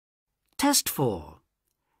Test 4.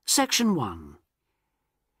 Section 1.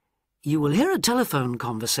 You will hear a telephone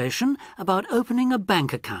conversation about opening a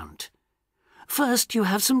bank account. First, you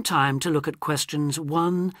have some time to look at questions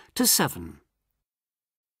 1 to 7.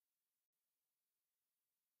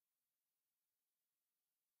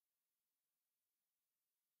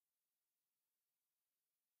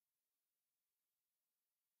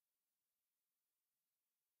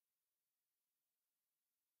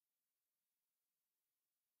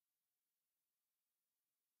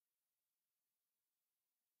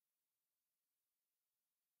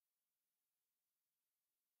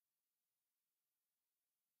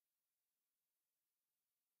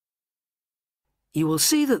 You will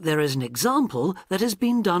see that there is an example that has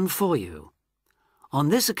been done for you. On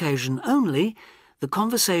this occasion only, the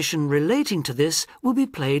conversation relating to this will be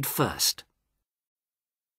played first.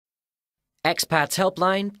 Expats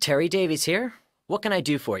Helpline, Terry Davies here. What can I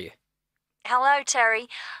do for you? Hello, Terry.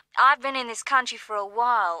 I've been in this country for a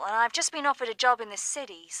while and I've just been offered a job in the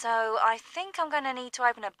city, so I think I'm going to need to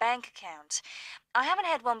open a bank account. I haven't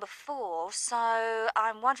had one before, so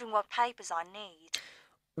I'm wondering what papers I need.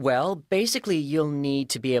 Well, basically you'll need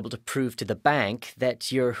to be able to prove to the bank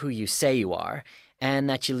that you're who you say you are and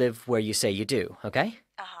that you live where you say you do, okay?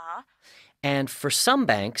 Uh-huh. And for some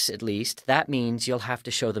banks, at least, that means you'll have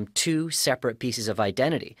to show them 2 separate pieces of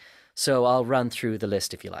identity. So I'll run through the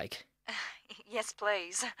list if you like. Yes,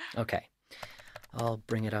 please. Okay. I'll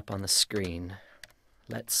bring it up on the screen.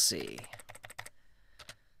 Let's see.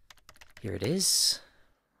 Here it is.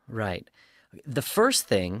 Right. The first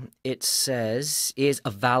thing it says is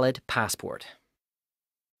a valid passport.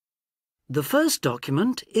 The first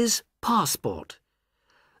document is passport.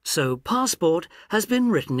 So passport has been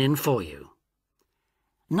written in for you.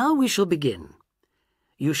 Now we shall begin.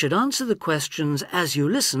 You should answer the questions as you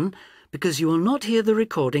listen because you will not hear the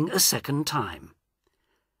recording a second time.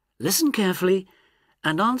 Listen carefully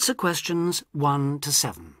and answer questions 1 to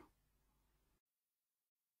 7.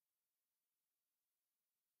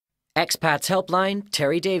 Expats Helpline,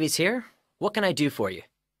 Terry Davies here. What can I do for you?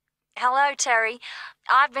 Hello, Terry.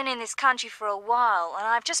 I've been in this country for a while and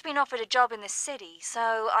I've just been offered a job in the city, so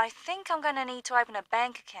I think I'm going to need to open a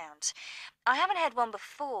bank account. I haven't had one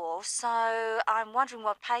before, so I'm wondering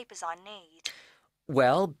what papers I need.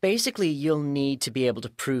 Well, basically you'll need to be able to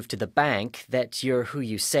prove to the bank that you're who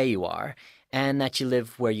you say you are and that you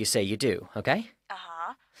live where you say you do, okay?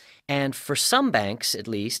 Uh-huh. And for some banks, at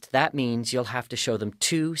least, that means you'll have to show them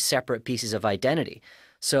 2 separate pieces of identity.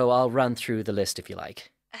 So I'll run through the list if you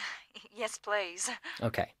like. Yes, please.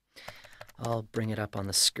 Okay. I'll bring it up on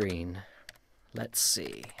the screen. Let's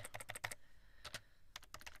see.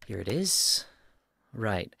 Here it is.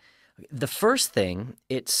 Right. The first thing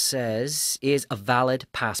it says is a valid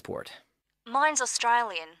passport. Mine's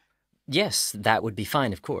Australian. Yes, that would be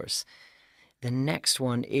fine, of course. The next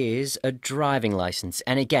one is a driving license,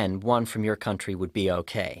 and again, one from your country would be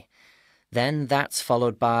okay. Then that's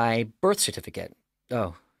followed by birth certificate.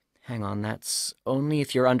 Oh, hang on, that's only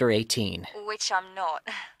if you're under 18. Which I'm not.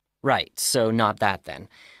 Right, so not that then.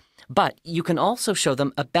 But you can also show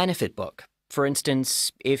them a benefit book. For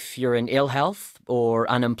instance, if you're in ill health, or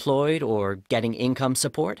unemployed, or getting income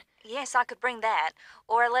support. Yes, I could bring that.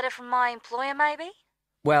 Or a letter from my employer, maybe?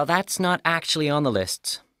 Well, that's not actually on the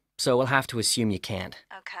list, so we'll have to assume you can't.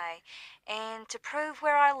 Okay. And to prove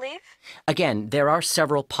where I live? Again, there are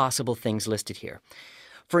several possible things listed here.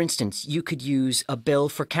 For instance, you could use a bill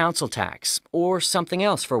for council tax, or something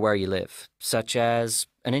else for where you live, such as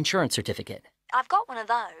an insurance certificate. I've got one of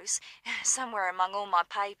those, somewhere among all my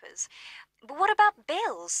papers. But what about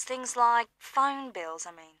bills? Things like phone bills,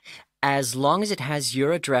 I mean. As long as it has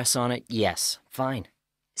your address on it, yes, fine.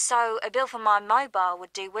 So a bill for my mobile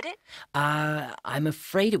would do, would it? I'm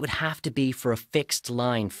afraid it would have to be for a fixed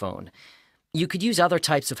line phone. You could use other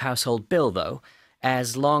types of household bill, though,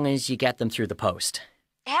 as long as you get them through the post.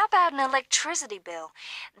 How about an electricity bill?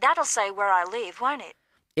 That'll say where I live, won't it?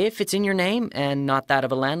 If it's in your name and not that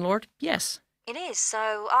of a landlord, yes. It is,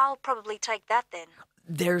 so I'll probably take that then.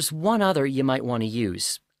 There's one other you might want to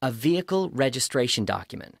use, a vehicle registration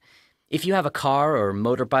document. If you have a car or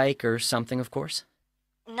motorbike or something, of course.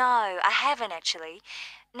 No, I haven't actually.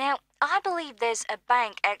 Now, I believe there's a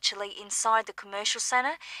bank actually inside the commercial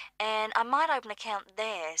centre, and I might open an account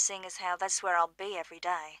there, seeing as how that's where I'll be every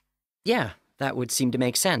day. Yeah, that would seem to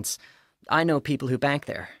make sense. I know people who bank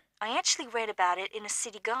there. I actually read about it in a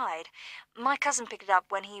city guide. My cousin picked it up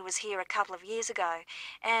when he was here a couple of years ago,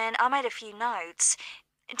 and I made a few notes.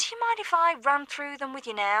 Do you mind if I run through them with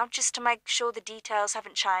you now, just to make sure the details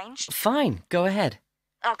haven't changed? Fine, go ahead.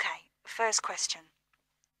 Okay, first question.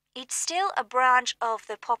 It's still a branch of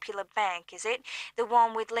the popular bank, is it? The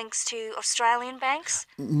one with links to Australian banks?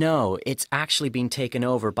 No, it's actually been taken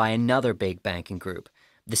over by another big banking group,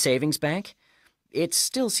 the Savings Bank. It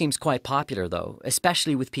still seems quite popular, though,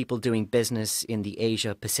 especially with people doing business in the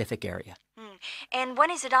Asia-Pacific area. And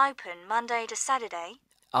when is it open? Monday to Saturday?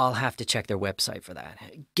 I'll have to check their website for that.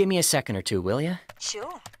 Give me a second or two, will you?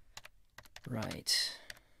 Sure. Right.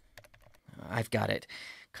 I've got it.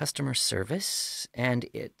 Customer service, and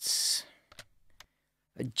it's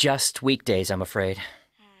just weekdays, I'm afraid.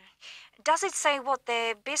 Does it say what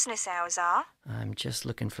their business hours are? I'm just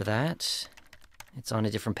looking for that. It's on a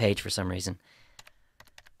different page for some reason.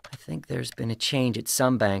 I think there's been a change at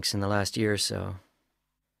some banks in the last year or so.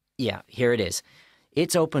 Yeah, here it is.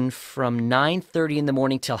 It's open from 9:30 in the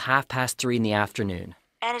morning till 3:30 in the afternoon.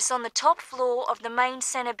 And it's on the top floor of the main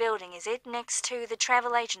centre building, is it? Next to the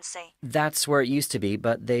travel agency? That's where it used to be,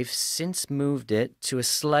 but they've since moved it to a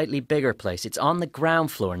slightly bigger place. It's on the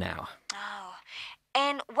ground floor now. Oh.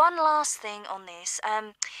 And one last thing on this.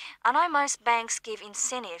 I know most banks give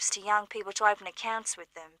incentives to young people to open accounts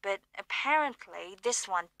with them, but apparently this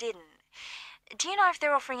one didn't. Do you know if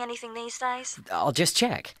they're offering anything these days? I'll just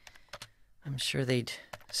check. I'm sure they'd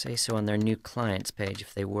say so on their new clients page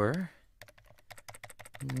if they were.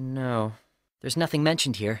 No, there's nothing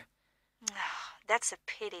mentioned here. That's a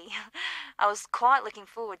pity. I was quite looking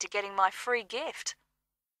forward to getting my free gift.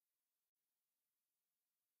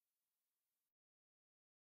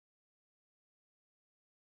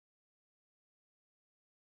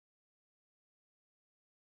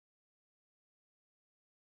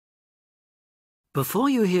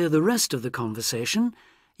 Before you hear the rest of the conversation,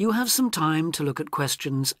 you have some time to look at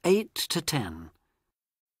questions 8 to 10.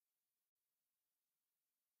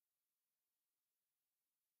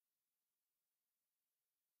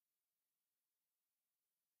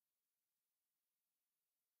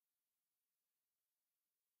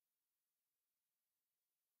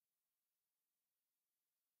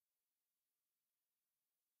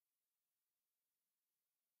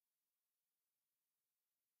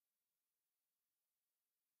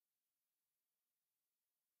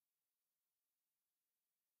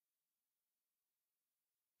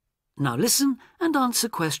 Now listen and answer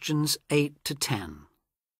questions 8 to 10.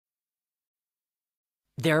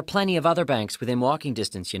 There are plenty of other banks within walking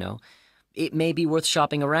distance, you know. It may be worth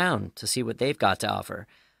shopping around to see what they've got to offer.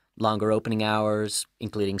 Longer opening hours,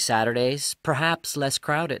 including Saturdays, perhaps less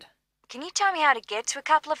crowded. Can you tell me how to get to a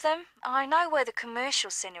couple of them? I know where the commercial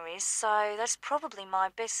centre is, so that's probably my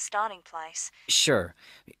best starting place. Sure.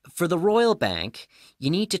 For the Royal Bank, you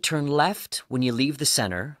need to turn left when you leave the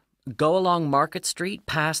centre, go along Market Street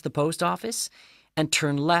past the post office, and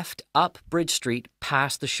turn left up Bridge Street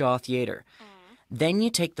past the Shaw Theatre. Then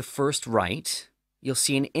you take the first right. You'll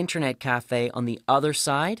see an internet cafe on the other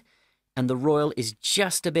side, and the Royal is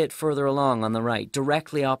just a bit further along on the right,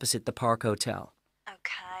 directly opposite the Park Hotel.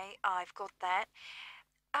 Okay, I've got that.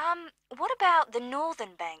 What about the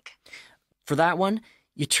Northern Bank? For that one,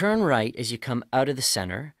 you turn right as you come out of the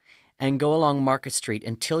centre and go along Market Street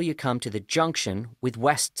until you come to the junction with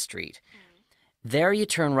West Street. There you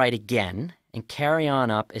turn right again and carry on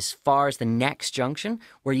up as far as the next junction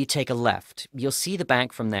where you take a left. You'll see the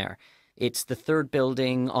bank from there. It's the third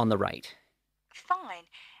building on the right. Fine.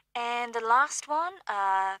 And the last one,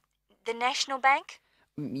 the National Bank?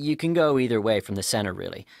 You can go either way from the centre,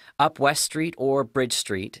 really. Up West Street or Bridge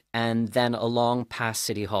Street, and then along past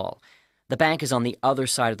City Hall. The bank is on the other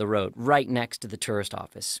side of the road, right next to the tourist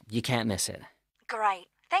office. You can't miss it. Great.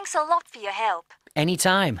 Thanks a lot for your help.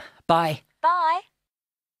 Anytime. Bye. Bye.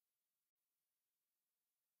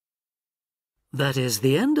 That is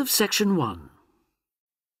the end of section 1.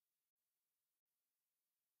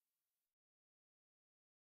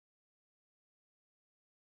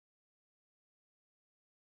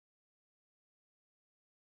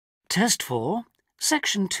 Test 4,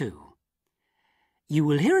 Section 2. You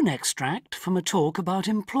will hear an extract from a talk about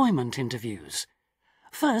employment interviews.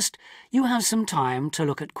 First, you have some time to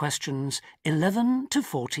look at questions 11 to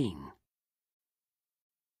 14.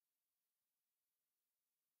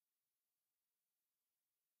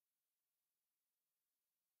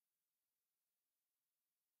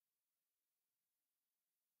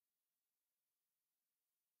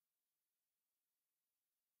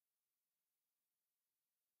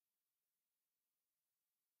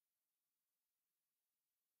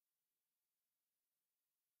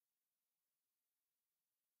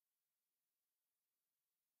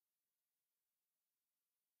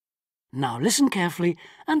 Now listen carefully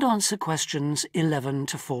and answer questions 11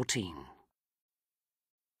 to 14.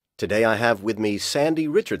 Today I have with me Sandy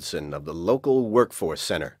Richardson of the local Workforce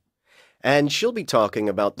Center. And she'll be talking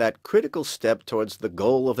about that critical step towards the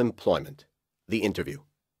goal of employment, the interview.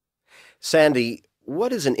 Sandy,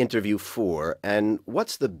 what is an interview for, and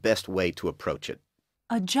what's the best way to approach it?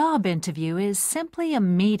 A job interview is simply a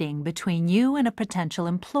meeting between you and a potential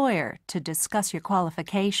employer to discuss your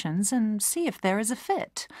qualifications and see if there is a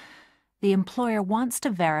fit. The employer wants to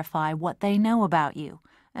verify what they know about you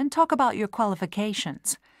and talk about your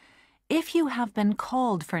qualifications. If you have been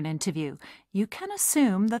called for an interview, you can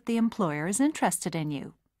assume that the employer is interested in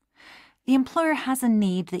you. The employer has a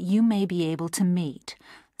need that you may be able to meet,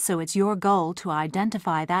 so it's your goal to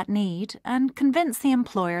identify that need and convince the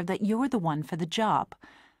employer that you're the one for the job.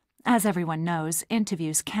 As everyone knows,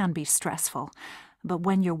 interviews can be stressful, but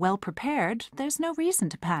when you're well prepared, there's no reason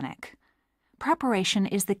to panic. Preparation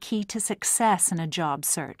is the key to success in a job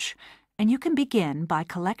search, and you can begin by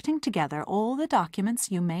collecting together all the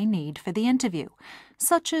documents you may need for the interview,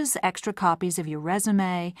 such as extra copies of your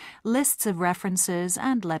resume, lists of references,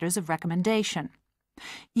 and letters of recommendation.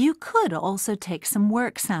 You could also take some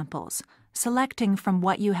work samples, selecting from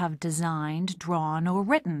what you have designed, drawn, or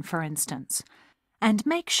written, for instance. And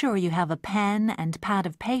make sure you have a pen and pad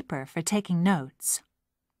of paper for taking notes.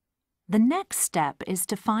 The next step is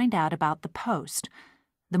to find out about the post.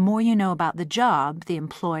 The more you know about the job, the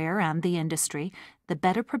employer, and the industry, the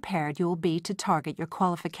better prepared you will be to target your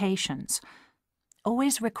qualifications.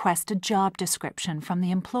 Always request a job description from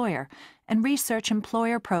the employer and research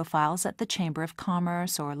employer profiles at the Chamber of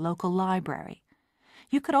Commerce or local library.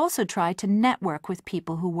 You could also try to network with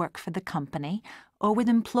people who work for the company or with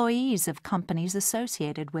employees of companies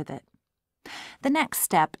associated with it. The next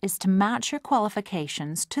step is to match your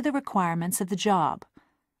qualifications to the requirements of the job.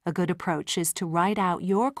 A good approach is to write out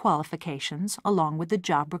your qualifications along with the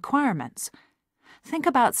job requirements. Think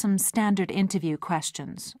about some standard interview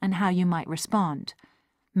questions and how you might respond.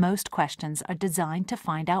 Most questions are designed to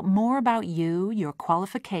find out more about you, your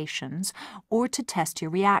qualifications, or to test your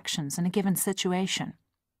reactions in a given situation.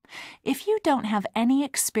 If you don't have any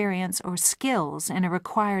experience or skills in a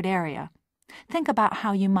required area, think about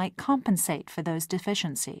how you might compensate for those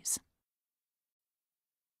deficiencies.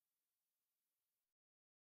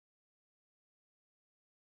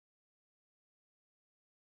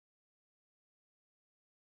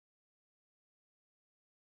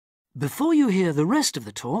 Before you hear the rest of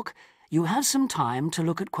the talk, you have some time to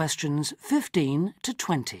look at questions 15 to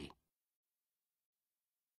 20.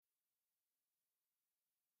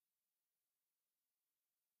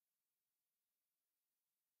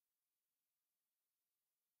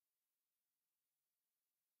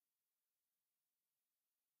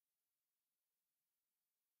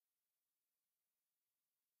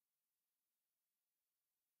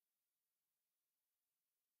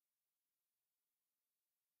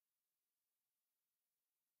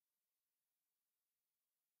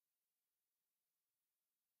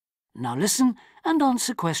 Now listen and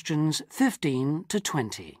answer questions 15 to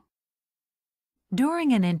 20.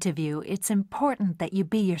 During an interview, it's important that you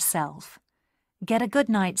be yourself. Get a good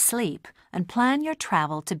night's sleep and plan your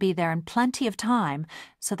travel to be there in plenty of time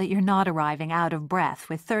so that you're not arriving out of breath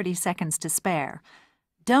with 30 seconds to spare.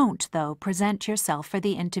 Don't, though, present yourself for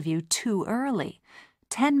the interview too early,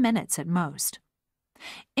 10 minutes at most.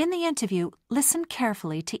 In the interview, listen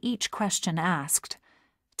carefully to each question asked.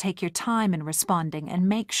 Take your time in responding and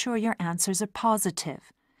make sure your answers are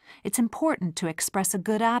positive. It's important to express a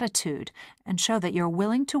good attitude and show that you're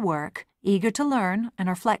willing to work, eager to learn, and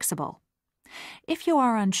are flexible. If you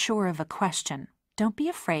are unsure of a question, don't be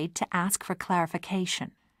afraid to ask for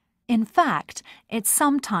clarification. In fact, it's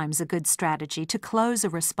sometimes a good strategy to close a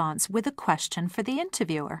response with a question for the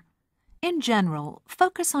interviewer. In general,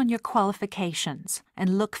 focus on your qualifications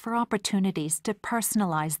and look for opportunities to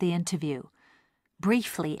personalize the interview.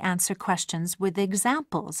 Briefly answer questions with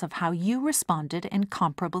examples of how you responded in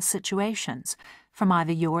comparable situations from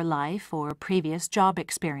either your life or previous job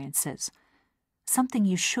experiences. Something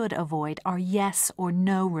you should avoid are yes or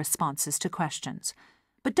no responses to questions,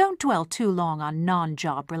 but don't dwell too long on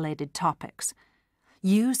non-job-related topics.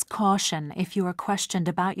 Use caution if you are questioned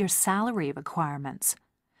about your salary requirements.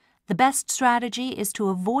 The best strategy is to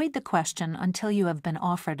avoid the question until you have been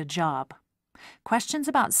offered a job. Questions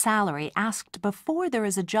about salary asked before there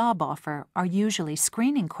is a job offer are usually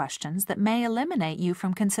screening questions that may eliminate you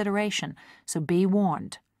from consideration, so be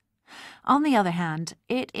warned. On the other hand,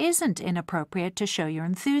 it isn't inappropriate to show your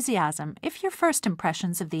enthusiasm if your first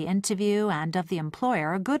impressions of the interview and of the employer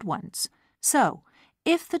are good ones. So,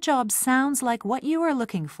 if the job sounds like what you are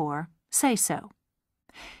looking for, say so.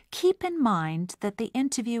 Keep in mind that the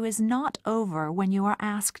interview is not over when you are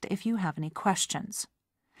asked if you have any questions.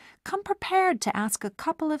 Come prepared to ask a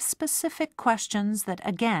couple of specific questions that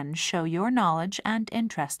again show your knowledge and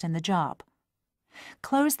interest in the job.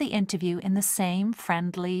 Close the interview in the same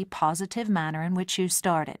friendly, positive manner in which you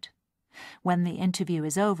started. When the interview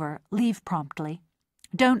is over, leave promptly.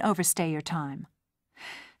 Don't overstay your time.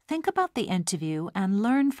 Think about the interview and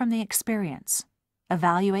learn from the experience.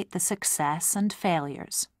 Evaluate the success and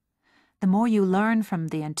failures. The more you learn from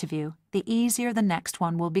the interview, the easier the next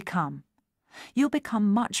one will become. You'll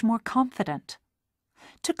become much more confident.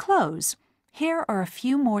 To close, here are a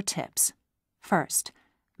few more tips. First,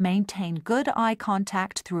 maintain good eye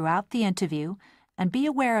contact throughout the interview and be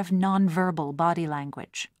aware of nonverbal body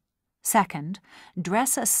language. Second,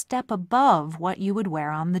 dress a step above what you would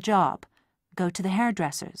wear on the job. Go to the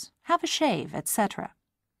hairdressers, have a shave, etc.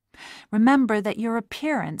 Remember that your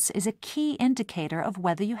appearance is a key indicator of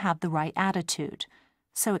whether you have the right attitude,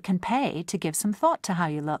 so it can pay to give some thought to how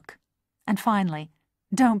you look. And finally,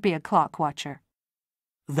 don't be a clock watcher.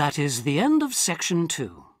 That is the end of section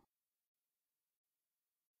 2.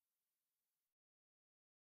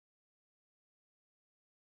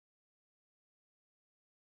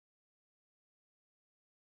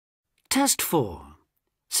 Test 4.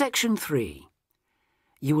 Section 3.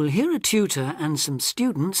 You will hear a tutor and some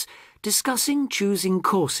students discussing choosing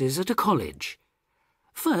courses at a college.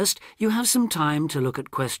 First, you have some time to look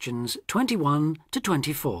at questions 21 to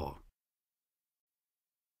 24.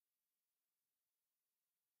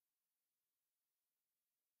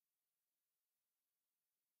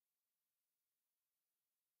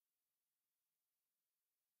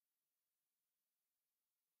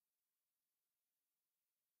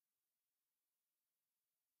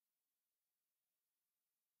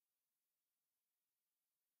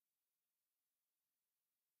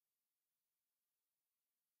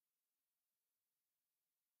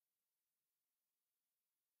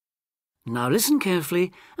 Now listen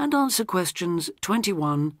carefully and answer questions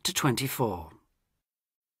 21 to 24.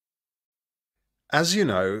 As you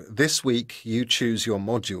know, this week you choose your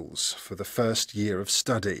modules for the first year of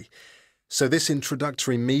study. So this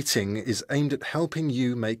introductory meeting is aimed at helping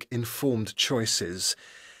you make informed choices.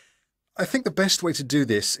 I think the best way to do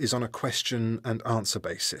this is on a question and answer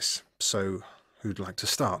basis. So who'd like to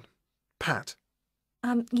start? Pat?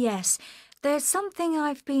 Yes. There's something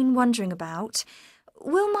I've been wondering about.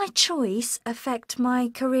 Will my choice affect my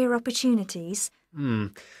career opportunities?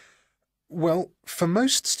 Well, for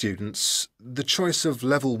most students, the choice of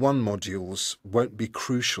Level 1 modules won't be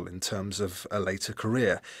crucial in terms of a later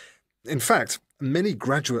career. In fact, many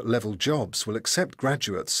graduate-level jobs will accept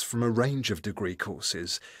graduates from a range of degree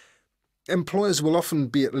courses. Employers will often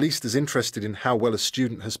be at least as interested in how well a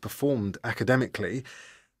student has performed academically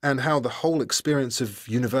and how the whole experience of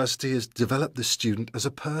university has developed the student as a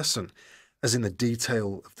person, as in the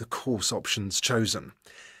detail of the course options chosen.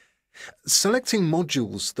 Selecting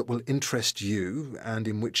modules that will interest you and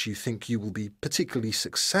in which you think you will be particularly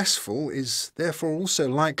successful is therefore also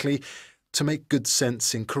likely to make good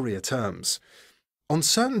sense in career terms. On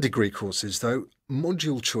certain degree courses, though,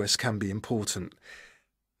 module choice can be important.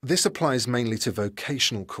 This applies mainly to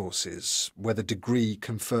vocational courses, where the degree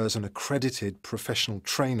confers an accredited professional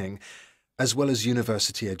training as well as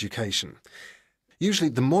university education.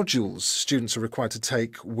 Usually the modules students are required to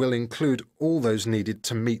take will include all those needed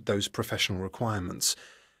to meet those professional requirements.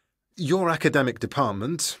 Your academic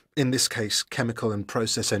department, in this case Chemical and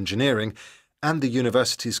Process Engineering, and the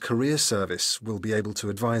university's career service will be able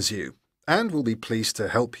to advise you, and will be pleased to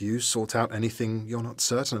help you sort out anything you're not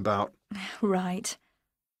certain about. Right.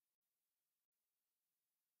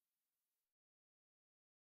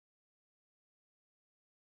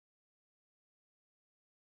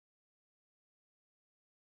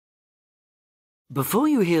 Before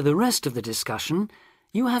you hear the rest of the discussion,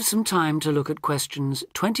 you have some time to look at questions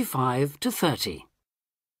 25 to 30.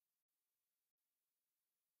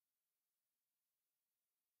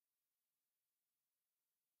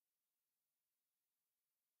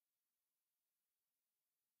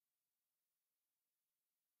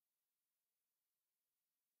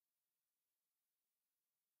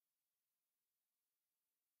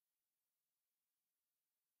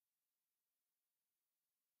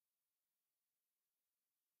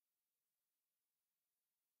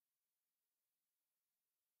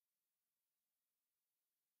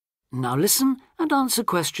 Now listen and answer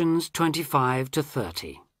questions 25 to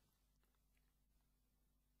 30.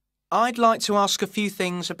 I'd like to ask a few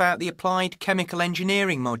things about the Applied Chemical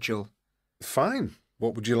Engineering module. Fine.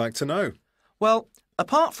 What would you like to know? Well,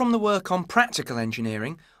 apart from the work on practical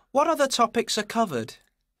engineering, what other topics are covered?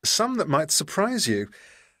 Some that might surprise you.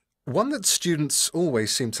 One that students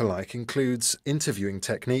always seem to like includes interviewing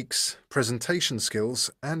techniques, presentation skills,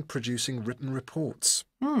 and producing written reports.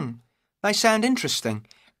 They sound interesting.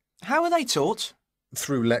 How are they taught?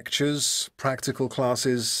 Through lectures, practical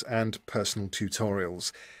classes, and personal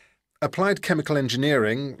tutorials. Applied chemical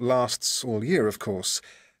engineering lasts all year, of course,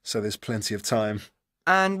 so there's plenty of time.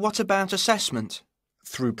 And what about assessment?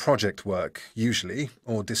 Through project work, usually,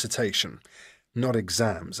 or dissertation. Not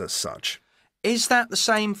exams as such. Is that the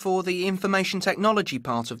same for the information technology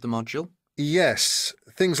part of the module? Yes,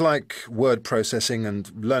 things like word processing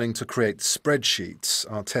and learning to create spreadsheets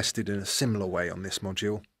are tested in a similar way on this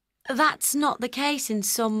module. That's not the case in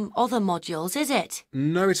some other modules, is it?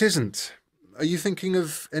 No, it isn't. Are you thinking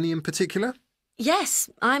of any in particular?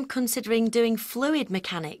 Yes, I'm considering doing fluid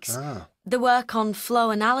mechanics. Ah. The work on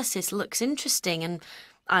flow analysis looks interesting, and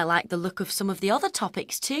I like the look of some of the other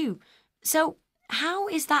topics too. So, how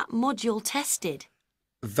is that module tested?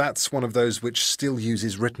 That's one of those which still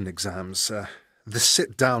uses written exams. The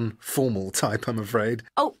sit-down, formal type, I'm afraid.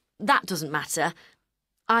 Oh, that doesn't matter.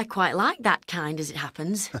 I quite like that kind, as it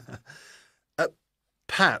happens.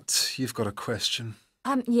 Pat, you've got a question.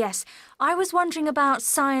 Yes. I was wondering about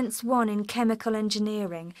Science 1 in chemical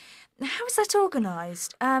engineering. How is that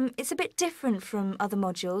organised? It's a bit different from other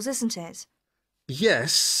modules, isn't it?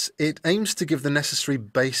 Yes, it aims to give the necessary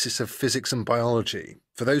basis of physics and biology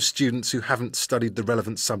for those students who haven't studied the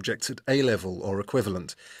relevant subjects at A-level or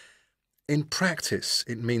equivalent. In practice,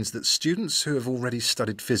 it means that students who have already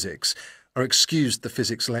studied physics are excused the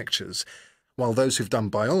physics lectures, while those who've done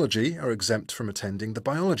biology are exempt from attending the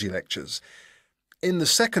biology lectures. In the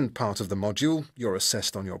second part of the module, you're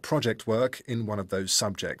assessed on your project work in one of those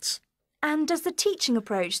subjects. And does the teaching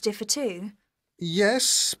approach differ too?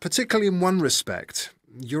 Yes, particularly in one respect.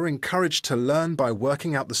 You're encouraged to learn by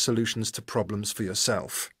working out the solutions to problems for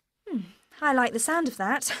yourself. I like the sound of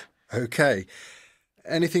that. OK.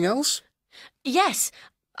 Anything else? Yes,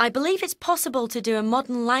 I believe it's possible to do a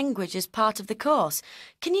modern language as part of the course.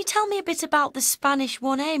 Can you tell me a bit about the Spanish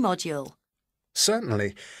 1A module?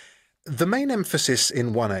 Certainly. The main emphasis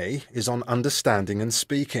in 1A is on understanding and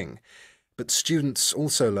speaking, but students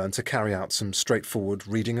also learn to carry out some straightforward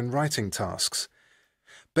reading and writing tasks.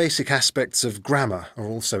 Basic aspects of grammar are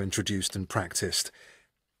also introduced and practiced.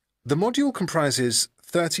 The module comprises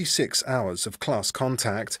 36 hours of class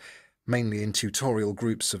contact, mainly in tutorial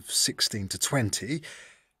groups of 16 to 20,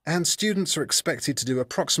 and students are expected to do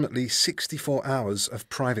approximately 64 hours of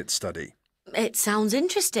private study. It sounds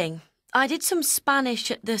interesting. I did some Spanish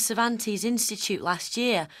at the Cervantes Institute last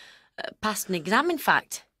year. Passed an exam, in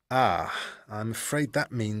fact. Ah, I'm afraid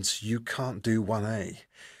that means you can't do 1A.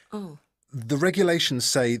 Oh. The regulations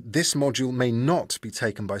say this module may not be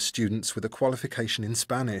taken by students with a qualification in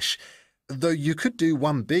Spanish, though you could do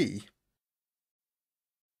 1B.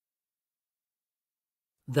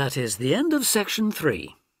 That is the end of section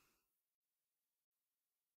 3.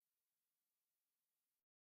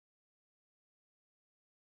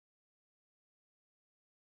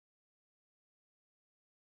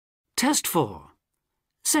 Test 4.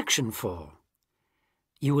 Section 4.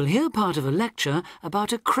 You will hear part of a lecture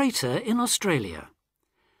about a crater in Australia.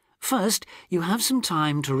 First, you have some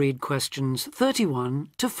time to read questions 31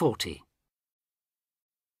 to 40.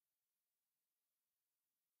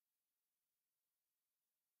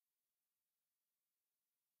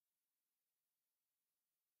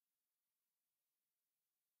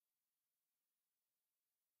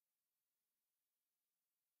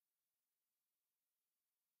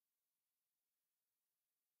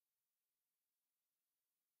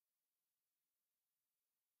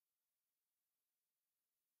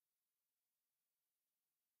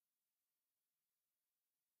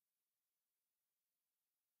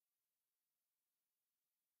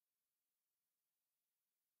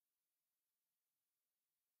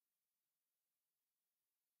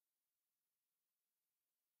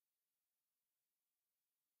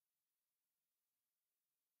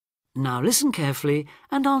 Now listen carefully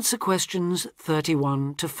and answer questions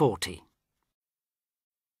 31 to 40.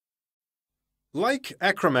 Lake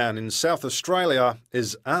Acraman in South Australia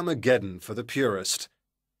is Armageddon for the purist.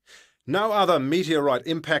 No other meteorite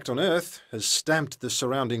impact on Earth has stamped the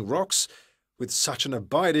surrounding rocks with such an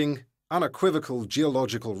abiding, unequivocal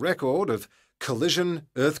geological record of collision,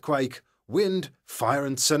 earthquake, wind, fire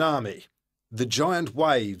and tsunami, the giant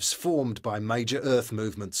waves formed by major Earth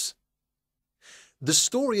movements. The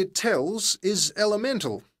story it tells is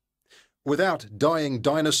elemental, without dying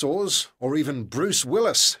dinosaurs or even Bruce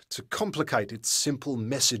Willis to complicate its simple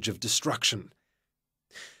message of destruction.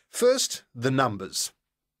 First, the numbers.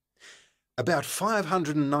 About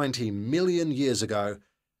 590 million years ago,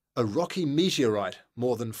 a rocky meteorite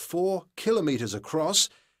more than 4 kilometres across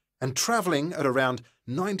and travelling at around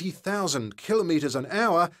 90,000 kilometres an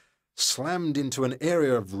hour slammed into an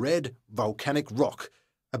area of red volcanic rock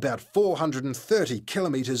about 430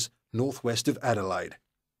 kilometres northwest of Adelaide.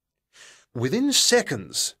 Within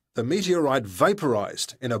seconds, the meteorite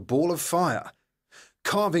vaporised in a ball of fire,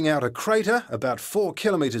 carving out a crater about 4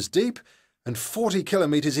 kilometres deep and 40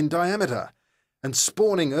 kilometres in diameter, and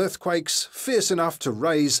spawning earthquakes fierce enough to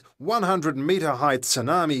raise 100-metre-height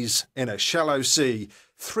tsunamis in a shallow sea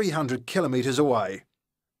 300 kilometres away.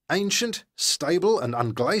 Ancient, stable and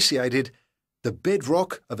unglaciated, the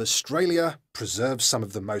bedrock of Australia preserves some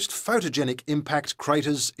of the most photogenic impact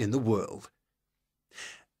craters in the world.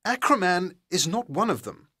 Acraman is not one of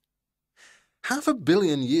them. 500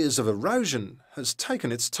 million years of erosion has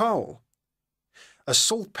taken its toll. A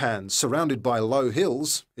salt pan surrounded by low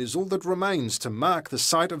hills is all that remains to mark the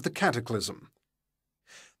site of the cataclysm.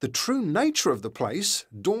 The true nature of the place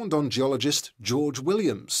dawned on geologist George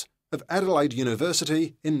Williams of Adelaide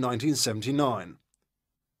University in 1979.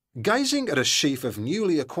 Gazing at a sheaf of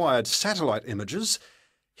newly acquired satellite images,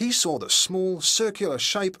 he saw the small circular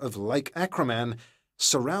shape of Lake Acraman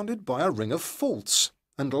surrounded by a ring of faults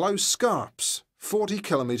and low scarps 40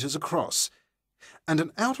 kilometres across, and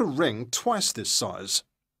an outer ring twice this size.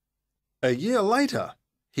 A year later,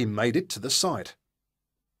 he made it to the site.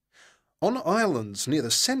 On islands near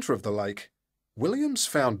the centre of the lake, Williams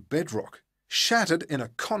found bedrock shattered in a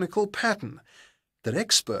conical pattern that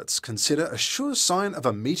experts consider a sure sign of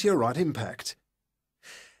a meteorite impact.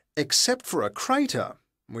 Except for a crater,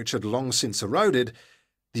 which had long since eroded,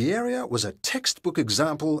 the area was a textbook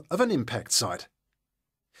example of an impact site.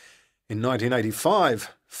 In 1985,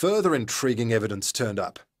 further intriguing evidence turned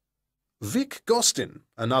up. Vic Gostin,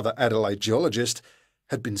 another Adelaide geologist,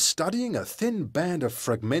 had been studying a thin band of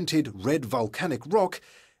fragmented red volcanic rock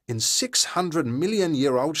in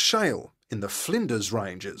 600-million-year-old shale in the Flinders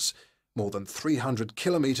Ranges, more than 300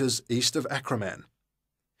 kilometres east of Acraman.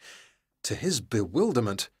 To his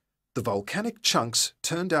bewilderment, the volcanic chunks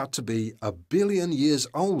turned out to be 1 billion years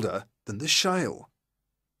older than the shale.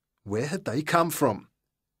 Where had they come from?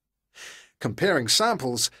 Comparing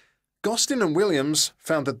samples, Gostin and Williams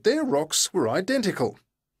found that their rocks were identical.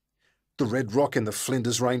 The red rock in the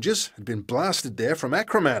Flinders Ranges had been blasted there from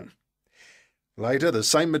Acraman. Later, the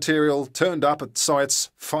same material turned up at sites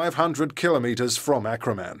 500 kilometres from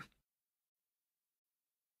Acraman.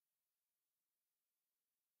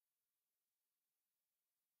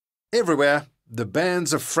 Everywhere, the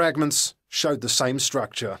bands of fragments showed the same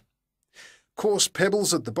structure. Coarse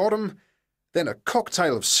pebbles at the bottom, then a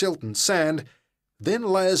cocktail of silt and sand, then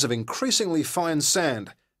layers of increasingly fine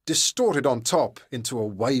sand distorted on top into a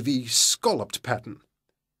wavy, scalloped pattern.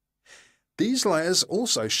 These layers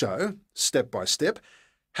also show, step by step,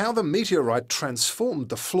 how the meteorite transformed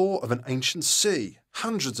the floor of an ancient sea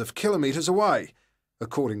hundreds of kilometres away,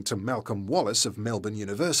 according to Malcolm Wallace of Melbourne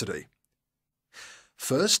University.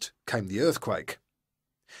 First came the earthquake.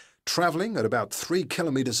 Travelling at about 3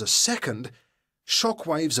 kilometres a second, shock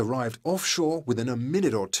waves arrived offshore within a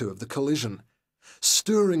minute or two of the collision,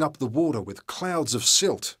 stirring up the water with clouds of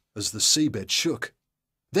silt as the seabed shook.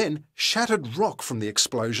 Then shattered rock from the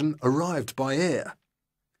explosion arrived by air.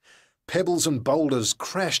 Pebbles and boulders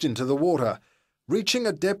crashed into the water, reaching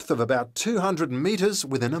a depth of about 200 metres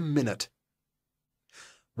within a minute.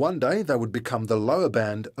 One day they would become the lower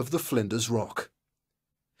band of the Flinders Rock.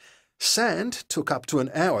 Sand took up to an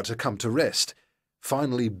hour to come to rest,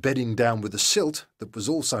 finally bedding down with the silt that was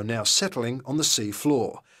also now settling on the sea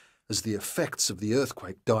floor as the effects of the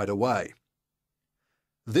earthquake died away.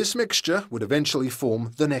 This mixture would eventually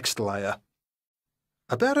form the next layer.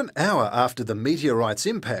 About an hour after the meteorite's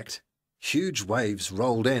impact, huge waves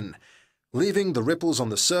rolled in, leaving the ripples on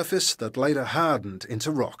the surface that later hardened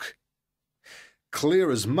into rock. Clear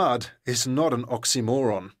as mud is not an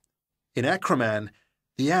oxymoron. In Acraman,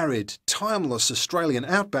 the arid, timeless Australian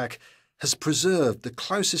outback has preserved the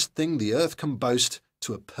closest thing the earth can boast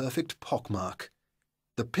to a perfect pockmark,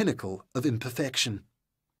 the pinnacle of imperfection.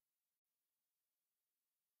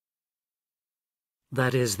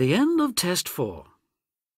 That is the end of Test 4.